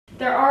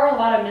There are a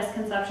lot of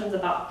misconceptions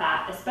about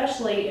fat,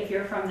 especially if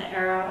you're from the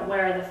era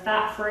where the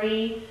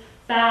fat-free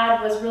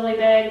fad was really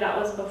big. That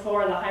was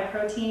before the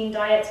high-protein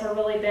diets were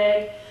really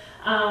big.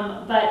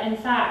 But in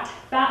fact,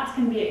 fats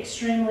can be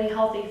extremely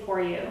healthy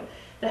for you.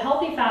 The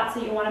healthy fats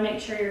that you want to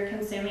make sure you're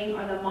consuming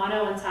are the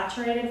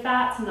monounsaturated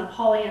fats and the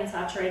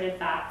polyunsaturated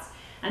fats.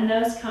 And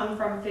those come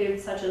from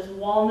foods such as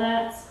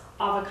walnuts,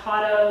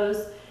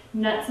 avocados,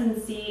 nuts and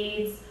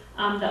seeds,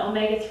 the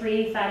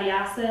omega-3 fatty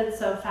acids,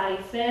 so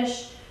fatty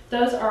fish.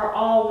 Those are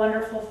all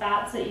wonderful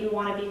fats that you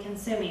want to be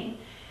consuming.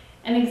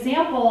 An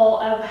example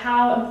of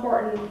how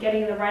important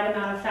getting the right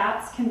amount of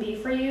fats can be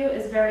for you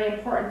is very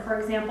important. For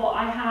example,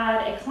 I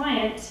had a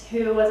client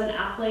who was an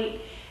athlete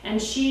and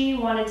she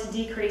wanted to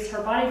decrease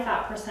her body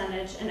fat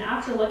percentage, and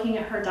after looking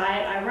at her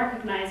diet, I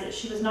recognized that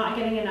she was not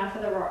getting enough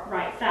of the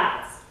right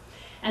fats.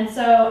 And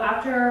so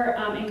after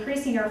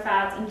increasing her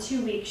fats in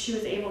 2 weeks, she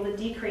was able to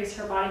decrease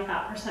her body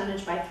fat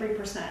percentage by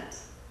 3%.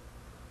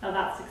 Now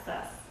that's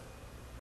success.